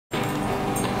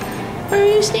Are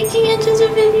you sneaking into the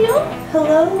video?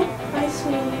 Hello? Hi,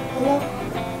 sweetie. Hello?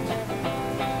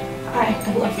 Hi,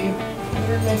 I love you.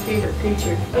 You're my favorite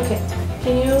creature. Okay,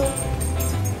 can you...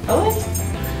 Oh,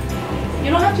 you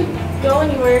don't have to go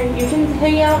anywhere. You can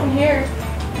hang out in here.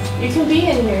 You can be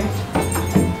in here.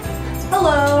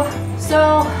 Hello.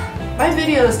 So, my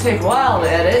videos take a while to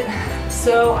edit.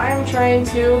 So I'm trying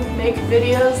to make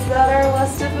videos that are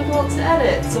less difficult to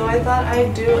edit. So I thought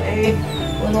I'd do a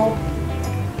little...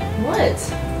 What?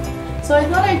 So I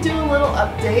thought I'd do a little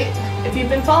update. If you've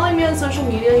been following me on social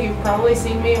media, you've probably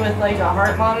seen me with like a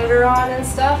heart monitor on and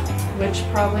stuff, which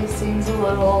probably seems a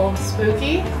little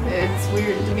spooky. It's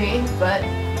weird to me, but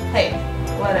hey,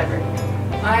 whatever.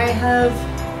 I have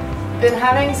been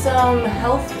having some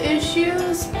health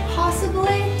issues,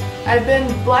 possibly. I've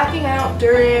been blacking out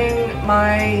during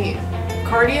my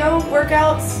cardio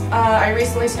workouts. I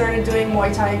recently started doing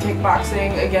Muay Thai and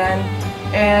kickboxing again,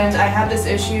 and I had this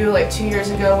issue like 2 years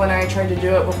ago when I tried to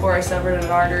do it before I severed an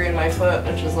artery in my foot,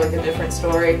 which is like a different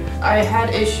story. I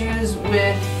had issues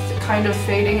with kind of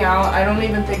fading out. I don't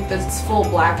even think that's full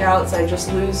blackouts, I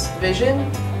just lose vision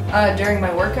during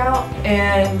my workout,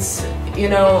 and you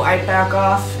know, I back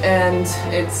off and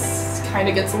it's kind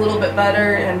of gets a little bit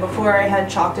better, and before I had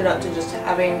chalked it up to just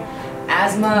having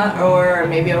asthma, or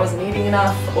maybe I wasn't eating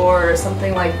enough or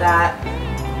something like that.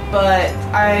 But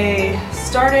I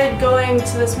started going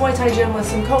to this Muay Thai gym with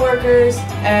some coworkers,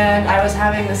 and I was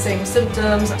having the same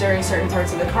symptoms. During certain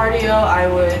parts of the cardio, I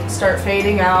would start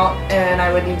fading out and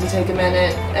I would need to take a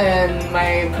minute, and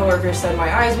my coworkers said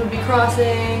my eyes would be crossing.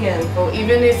 And well,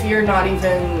 even if you're not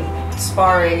even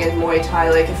sparring in Muay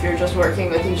Thai, like if you're just working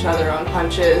with each other on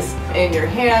punches in your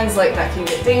hands, like that can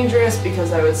get dangerous,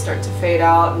 because I would start to fade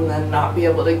out and then not be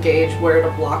able to gauge where to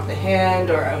block the hand,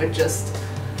 or I would just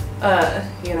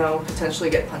you know, potentially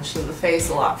get punched in the face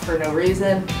a lot for no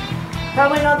reason.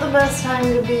 Probably not the best time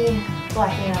to be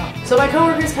blacking out. So my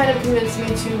coworkers kind of convinced me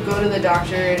to go to the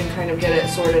doctor and kind of get it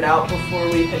sorted out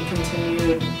before we had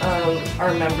continued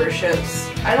our memberships.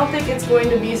 I don't think it's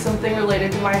going to be something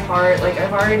related to my heart. Like,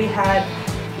 I've already had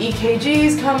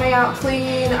EKGs coming out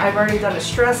clean. I've already done a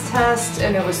stress test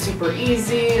and it was super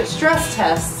easy. Stress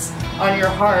tests on your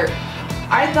heart,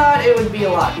 I thought it would be a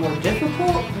lot more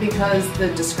difficult, because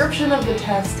the description of the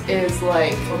test is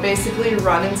like, basically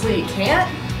run until you can't.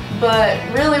 But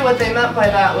really what they meant by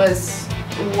that was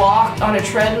walk on a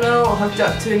treadmill hooked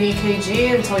up to an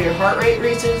EKG until your heart rate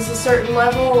reaches a certain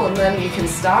level, and then you can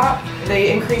stop.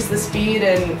 They increase the speed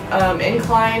and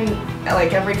incline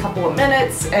like every couple of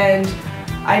minutes, and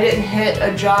I didn't hit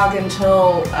a jog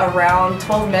until around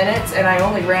 12 minutes, and I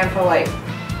only ran for like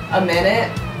a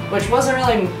minute, which wasn't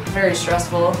really very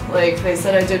stressful. Like, they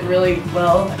said I did really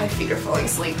well. My feet are falling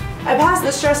asleep. I passed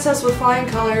the stress test with flying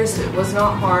colors. It was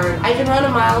not hard. I can run a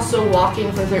mile, so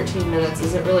walking for 13 minutes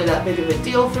isn't really that big of a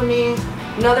deal for me.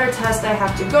 Another test I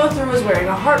have to go through is wearing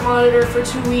a heart monitor for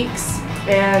 2 weeks,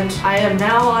 and I am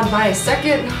now on my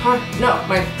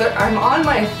I'm on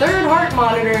my third heart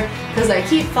monitor because I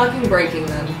keep fucking breaking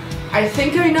them. I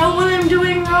think I know what I'm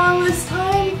doing wrong this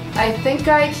time. I think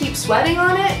I keep sweating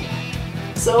on it.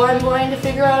 So I'm going to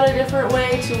figure out a different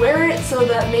way to wear it so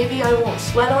that maybe I won't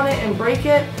sweat on it and break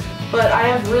it. But I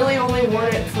have really only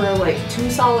worn it for like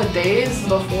 2 solid days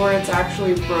before it's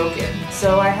actually broken.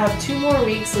 So I have 2 more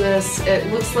weeks of this.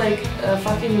 It looks like a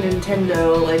fucking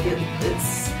Nintendo. Like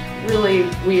it's really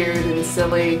weird and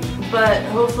silly. But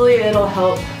hopefully it'll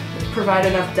help provide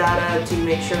enough data to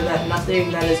make sure that nothing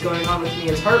that is going on with me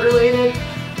is heart related.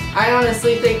 I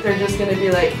honestly think they're just going to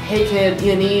be like, hey kid,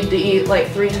 you need to eat like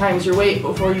 3 times your weight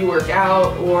before you work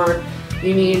out, or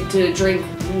you need to drink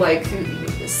like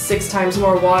 6 times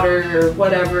more water or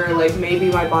whatever. Like,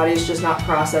 maybe my body's just not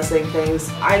processing things.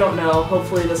 I don't know.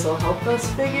 Hopefully this will help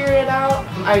us figure it out.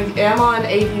 I am on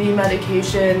ADD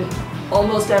medication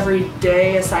almost every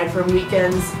day aside from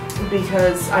weekends,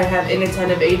 because I have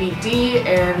inattentive ADD,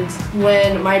 and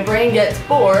when my brain gets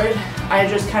bored, I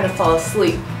just kind of fall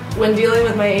asleep. When dealing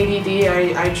with my ADD,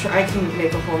 I can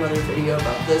make a whole nother video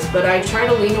about this, but I try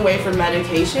to lean away from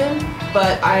medication,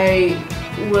 but I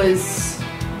was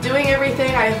doing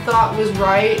everything I thought was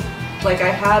right. Like, I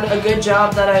had a good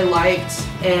job that I liked,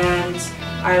 and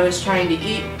I was trying to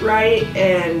eat right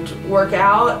and work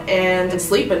out and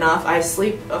sleep enough. I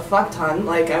sleep a fuck ton.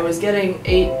 Like, I was getting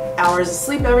 8 hours of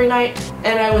sleep every night,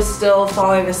 and I was still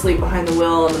falling asleep behind the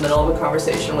wheel in the middle of a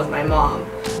conversation with my mom.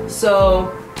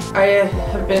 So I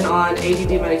have been on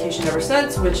ADD medication ever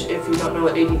since, which, if you don't know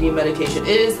what ADD medication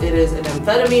is, it is an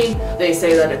amphetamine. They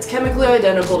say that it's chemically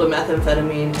identical to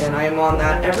methamphetamine, and I am on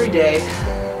that every day.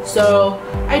 So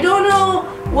I don't know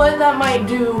what that might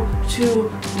do to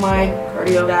my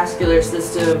cardiovascular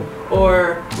system,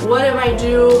 or what it might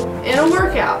do in a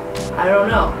workout. I don't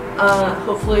know.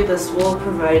 Hopefully this will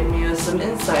provide me with some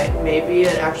insight. Maybe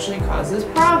it actually causes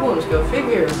problems. Go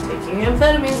figure. Taking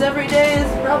amphetamines every day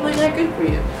is probably not good for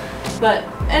you. But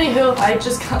anywho, I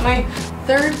just got my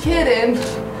third kid in.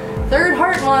 Third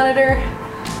heart monitor.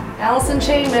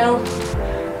 Alisinchainmail.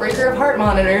 Breaker of heart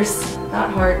monitors. Not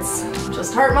hearts,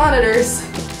 just heart monitors.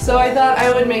 So I thought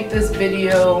I would make this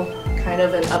video kind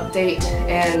of an update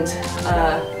and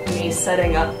me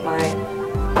setting up my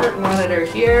heart monitor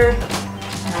here.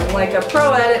 I'm like a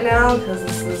pro at it now because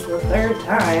this is the third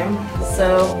time.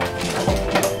 So,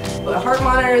 but a heart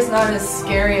monitor is not as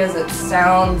scary as it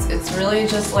sounds. It's really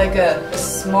just like a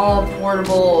small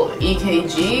portable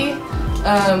EKG,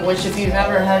 which if you've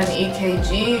ever had an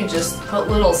EKG, you just put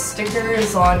little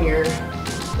stickers on your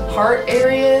heart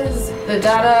areas. The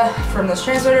data from this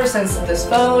transmitter sends to this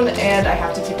phone, and I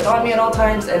have to keep it on me at all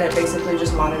times, and it basically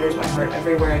just monitors my heart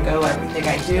everywhere I go, everything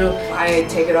I do. I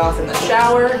take it off in the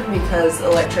shower because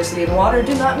electricity and water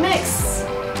do not mix,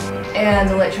 and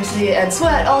electricity and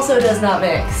sweat also does not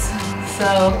mix.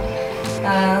 So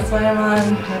that's why I'm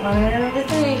on heart monitor and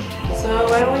everything. So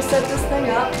why don't we set this thing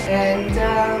up and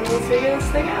we'll figure this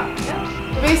thing out.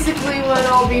 Yeah. Basically what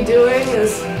I'll be doing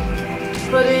is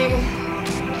putting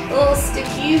little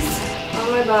stickies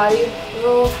on my body,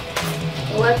 little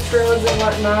electrodes and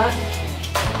whatnot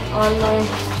on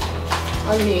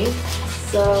me.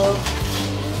 So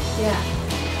yeah,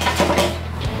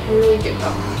 here we go.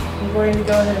 I'm going to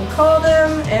go ahead and call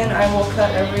them, and I will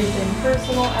cut everything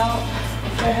personal out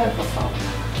if I have a phone.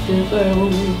 If I will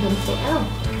leave them so out.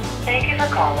 Thank you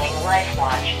for calling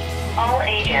LifeWatch. All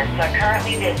agents are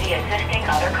currently busy assisting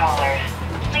other callers.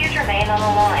 Please remain on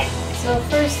the line. So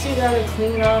first you gotta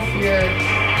clean off your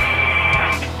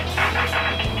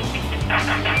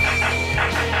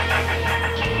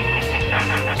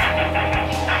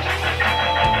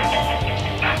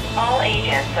All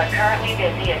agents are currently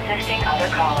busy assisting other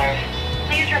callers.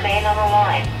 Please remain on the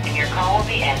line, and your call will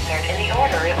be answered in the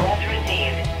order it was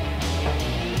received.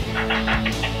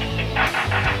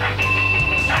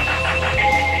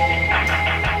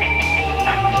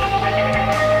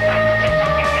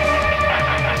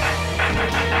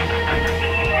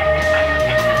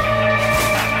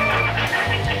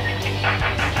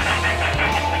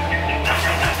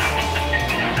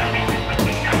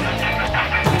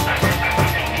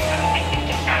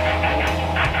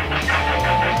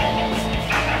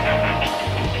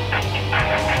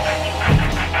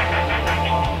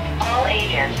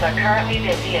 Are currently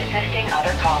busy assisting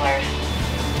other callers.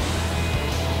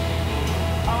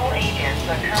 All agents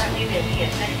are currently busy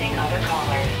assisting other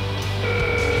callers.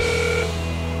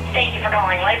 Thank you for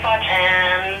calling LifeWatch,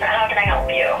 and how can I help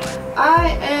you?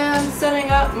 I am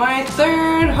setting up my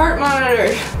third heart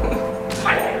monitor.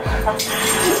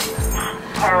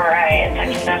 Alright, I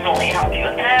can definitely help you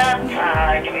with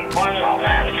that. Give me one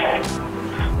moment.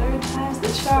 Third time's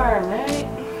the charm, right?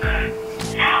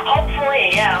 Hopefully,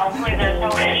 yeah, hopefully there's no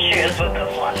issues with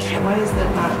this one. Why is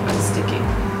that not unsticky?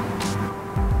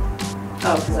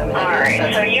 Oh, because I'm an idiot.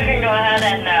 Alright, so you can go ahead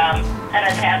and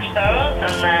attach those,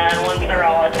 and then once they're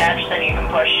all attached, then you can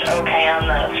push OK on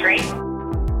the screen.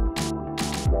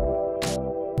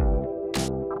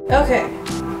 Okay.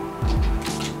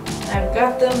 I've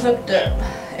got them hooked up,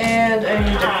 and I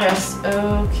need to press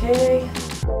OK.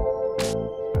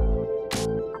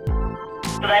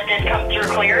 So that did come through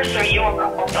clear, so you were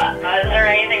all set. Is there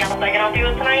anything else I can help you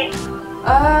with tonight?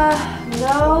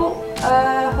 No.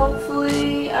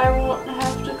 Hopefully I won't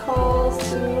have to call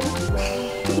soon.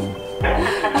 I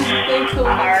think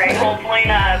Alright, hopefully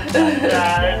not.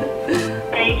 But,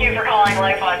 thank you for calling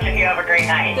LifeWatch, and you have a great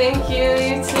night. Thank you,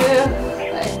 you too.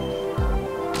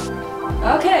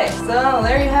 Bye. Okay, so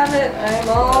there you have it. I'm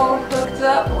all hooked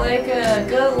up like a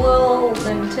good little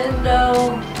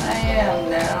Nintendo. I am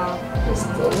now. Just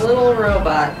a little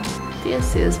robot.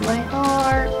 This is my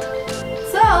heart.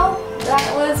 So,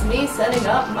 that was me setting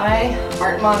up my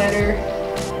heart monitor.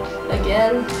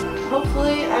 Again,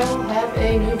 hopefully I will have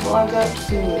a new vlog up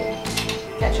soon.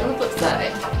 Catch you on the flip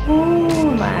side.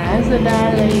 Oh, my eyes are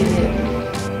dilated.